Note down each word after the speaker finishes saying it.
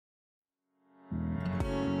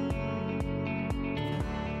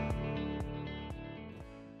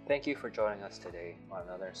Thank you for joining us today on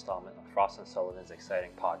another installment of Frost & Sullivan's exciting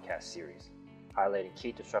podcast series, highlighting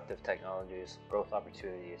key disruptive technologies, growth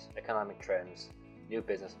opportunities, economic trends, new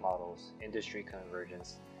business models, industry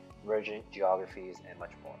convergence, emerging geographies, and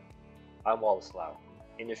much more. I'm Wallace Lau,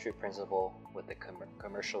 industry principal with the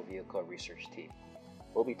Commercial Vehicle Research Team.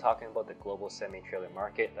 We'll be talking about the global semi-trailer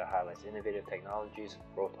market that highlights innovative technologies,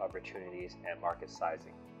 growth opportunities, and market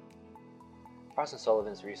sizing. Frost &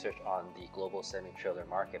 Sullivan's research on the global semi-trailer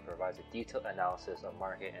market provides a detailed analysis of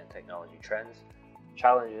market and technology trends,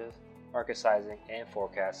 challenges, market sizing, and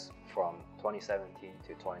forecasts from 2017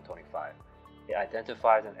 to 2025. It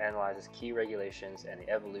identifies and analyzes key regulations and the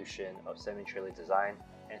evolution of semi-trailer design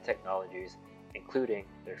and technologies, including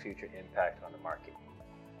their future impact on the market.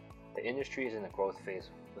 The industry is in a growth phase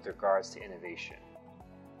with regards to innovation.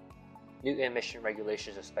 New emission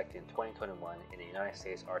regulations expected in 2021 in the United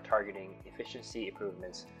States are targeting efficiency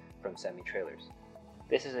improvements from semi-trailers.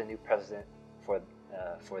 This is a new precedent for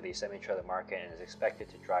the semi-trailer market and is expected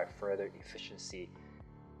to drive further efficiency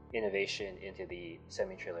innovation into the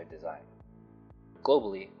semi-trailer design.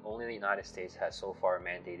 Globally, only the United States has so far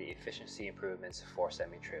mandated efficiency improvements for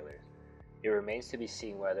semi-trailers. It remains to be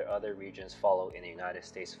seen whether other regions follow in the United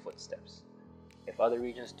States' footsteps. If other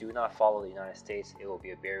regions do not follow the United States, it will be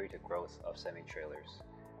a barrier to growth of semi-trailers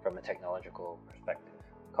from a technological perspective,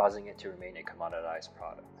 causing it to remain a commoditized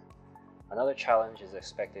product. Another challenge is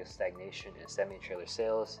expected stagnation in semi-trailer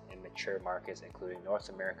sales in mature markets including North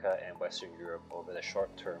America and Western Europe over the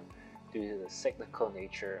short term due to the cyclical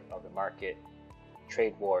nature of the market,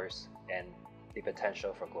 trade wars, and the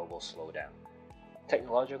potential for global slowdown.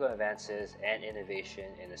 Technological advances and innovation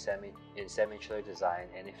in semi-trailer design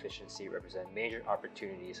and efficiency represent major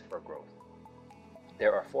opportunities for growth.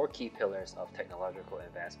 There are four key pillars of technological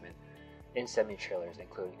advancement in semi-trailers,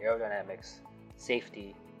 including aerodynamics,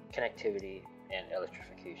 safety, connectivity, and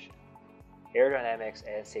electrification. Aerodynamics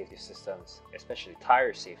and safety systems, especially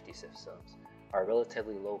tire safety systems, are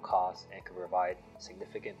relatively low cost and can provide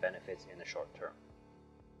significant benefits in the short term.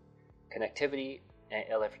 Connectivity and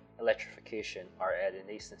electrification are at a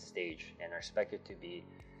nascent stage and are expected to be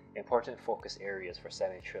important focus areas for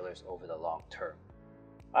semi-trailers over the long term.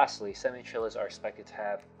 Lastly, semi-trailers are expected to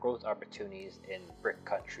have growth opportunities in BRIC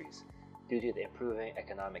countries due to the improving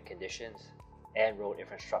economic conditions and road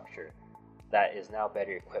infrastructure that is now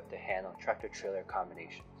better equipped to handle tractor-trailer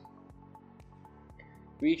combinations.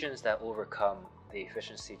 Regions that overcome the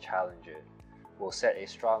efficiency challenges will set a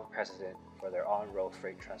strong precedent for their on-road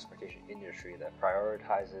freight transportation industry that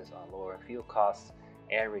prioritizes on lowering fuel costs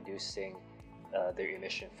and reducing their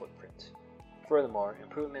emission footprint. Furthermore,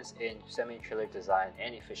 improvements in semi-trailer design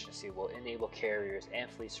and efficiency will enable carriers and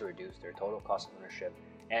fleets to reduce their total cost of ownership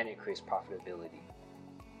and increase profitability.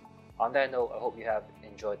 On that note, I hope you have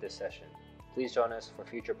enjoyed this session. Please join us for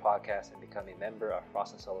future podcasts and become a member of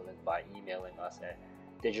Frost & Sullivan by emailing us at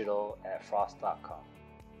digital@frost.com.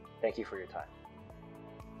 Thank you for your time.